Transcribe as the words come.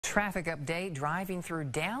Traffic update, driving through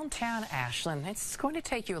downtown Ashland. It's going to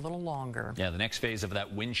take you a little longer. Yeah, the next phase of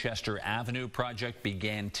that Winchester Avenue project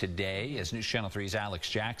began today. As News Channel 3's Alex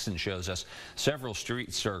Jackson shows us, several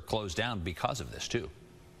streets are closed down because of this, too.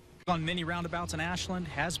 On mini-roundabouts in Ashland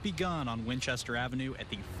has begun on Winchester Avenue at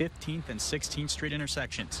the 15th and 16th Street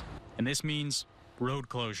intersections. And this means road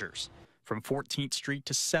closures from 14th Street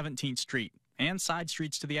to 17th Street and side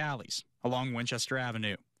streets to the alleys along Winchester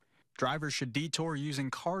Avenue. Drivers should detour using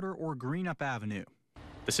Carter or Greenup Avenue.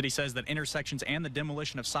 The city says that intersections and the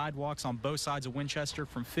demolition of sidewalks on both sides of Winchester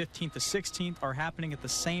from 15th to 16th are happening at the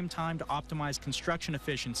same time to optimize construction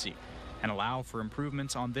efficiency and allow for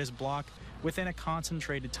improvements on this block within a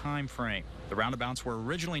concentrated time frame. The roundabouts were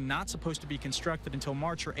originally not supposed to be constructed until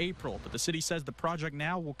March or April, but the city says the project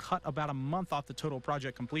now will cut about a month off the total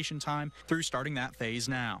project completion time through starting that phase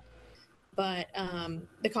now. But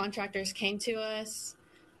the contractors came to us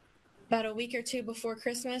about a week or two before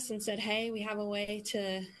Christmas and said, hey, we have a way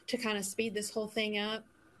to kind of speed this whole thing up.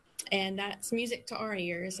 And that's music to our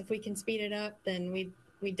ears. If we can speed it up, then we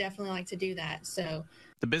definitely like to do that. So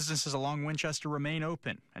the businesses along Winchester remain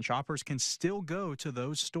open, and shoppers can still go to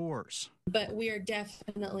those stores. But we are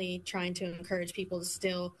definitely trying to encourage people to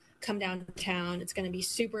still come downtown. It's going to be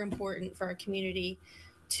super important for our community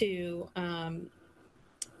to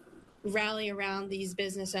rally around these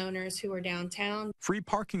business owners who are downtown. Free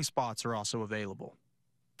parking spots are also available.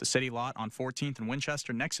 The city lot on 14th and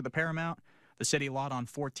Winchester next to the Paramount, the city lot on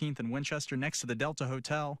 14th and Winchester next to the Delta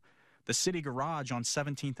Hotel, the city garage on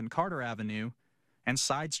 17th and Carter Avenue, and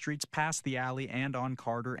side streets past the alley and on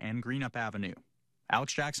Carter and Greenup Avenue.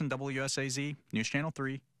 Alex Jackson, WSAZ, News Channel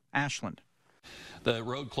 3, Ashland. The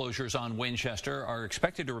road closures on Winchester are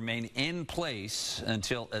expected to remain in place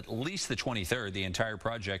until at least the 23rd. The entire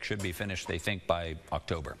project should be finished, they think, by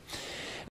October.